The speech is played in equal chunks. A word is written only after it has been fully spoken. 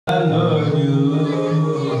know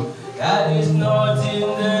you. That is nothing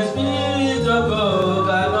the Spirit of God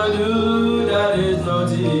cannot do. That is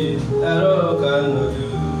nothing that all cannot do.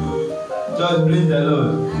 Just praise the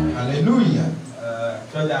Lord. Hallelujah.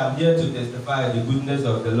 Church, I'm here to testify the goodness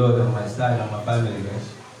of the Lord on my side and my family.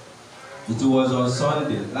 It was on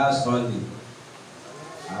Sunday, last Sunday.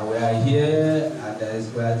 We are here and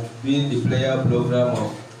we have been the prayer program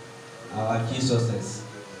of our key success.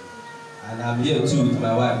 And I'm here too with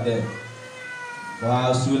my wife there.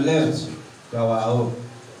 But as we left to our home,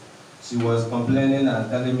 she was complaining and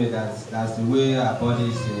telling me that that's the way her body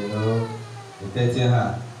is, affecting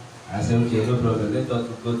her. I said, okay, no problem. Let us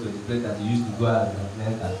go to the place that we used to go and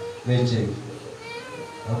let's check.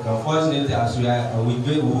 Okay, unfortunately, as we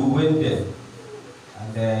went there,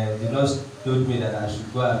 and the nurse told me that I should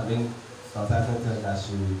go and bring some certain things that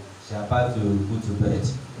she about to put to bed.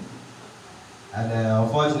 And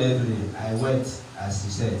unfortunately, I went, as she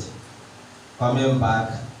said. Coming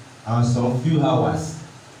back, and some few hours,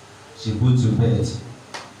 she put to bed.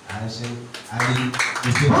 And she, put your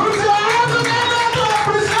hands together to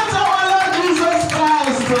present our Lord Jesus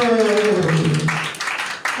Christ.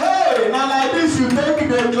 Hey, now like this, you take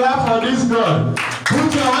the clap for this God.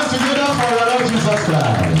 Put your hands together for our Lord Jesus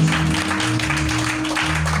Christ.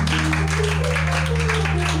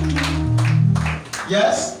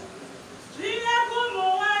 Yes?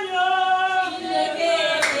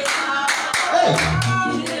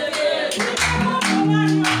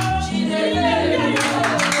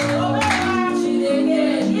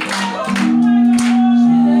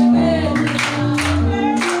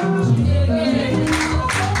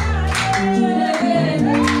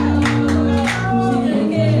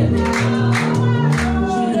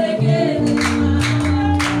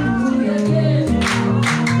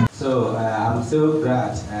 So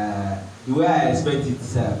glad the way I expect it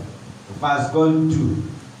itself. In fact, God do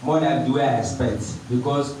more than the way I expect,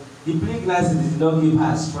 because the pregnancy did not give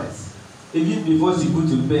her stress. Even before she put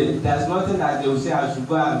to bed, there's nothing that they will say I should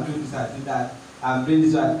go and do this and do that and bring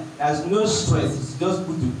this one. There's no stress. She just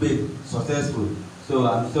put to bed successful. So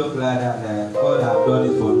I'm so glad that God has done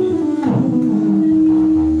it for me.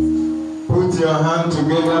 Put your hand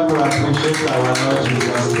together to appreciate our Lord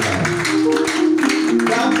Jesus Christ.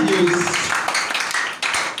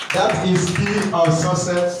 That is Key of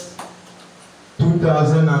Success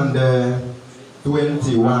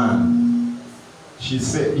 2021. He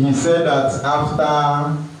said that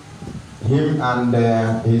after him and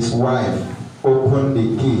his wife opened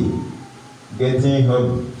the key, getting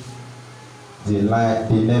home, the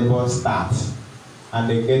labor start, and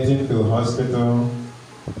they getting to hospital,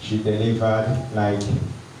 she delivered like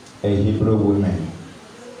a Hebrew woman.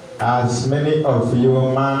 As many of you,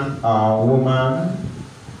 man or woman,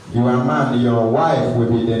 your man, your wife will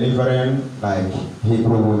be delivering like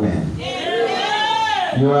Hebrew women.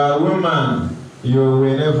 Yeah. You are a woman, you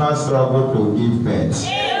will never struggle to give birth.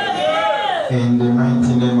 Yeah. In the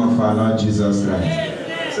mighty name of our Lord Jesus Christ.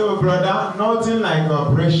 Yeah. So, brother, nothing like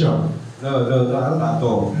operation. No, not at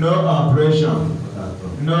all. No operation.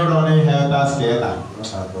 No running helter-skelter.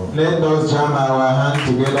 Let us jam our hands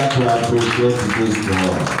together to appreciate this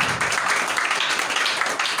God.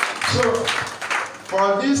 So, for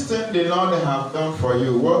this thing the Lord have done for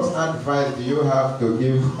you, what advice do you have to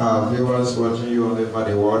give our viewers watching you all over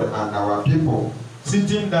the world and our people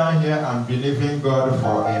sitting down here and believing God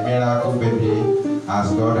for a miracle baby as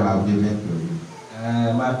God have given to you?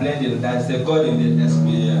 My blending, that's the God in the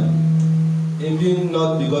experience. Even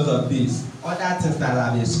not because of this, other things that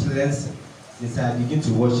I've experienced since I begin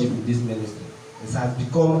to worship in this ministry, it has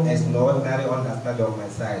become extraordinary understanding on my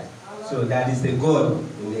side. So that is the God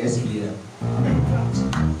in the SPM.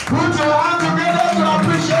 Put your hand together to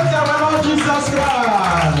appreciate our Lord Jesus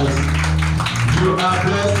Christ. You are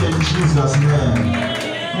blessed in Jesus'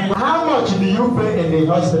 name. How much do you pay in the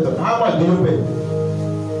hospital? How much do you pay?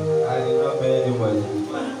 I did not pay anybody.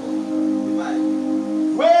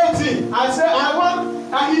 Waiting. I said I want,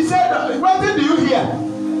 and he said, what do you hear?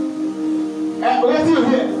 What do you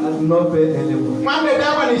hear? I did not pay anybody. One day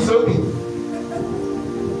that one is okay.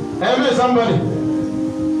 Amen, somebody.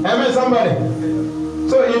 Amen, somebody.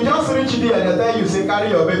 So you just reach there and then you say, carry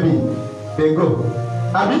your baby. They go.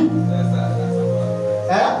 Abi? Yes, sir.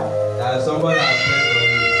 That's somebody has prayed for me.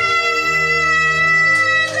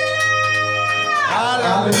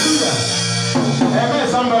 Hallelujah. Amen,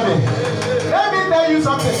 somebody. Let me tell you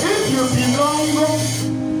something. If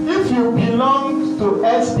you belong to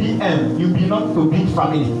SPM, you belong to big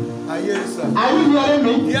family. Yes, sir. Are you hearing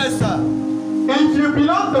me? Yes, sir. If you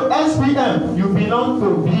belong to SPM, you belong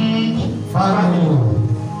to big family.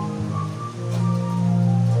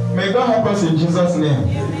 May God help us in Jesus' name.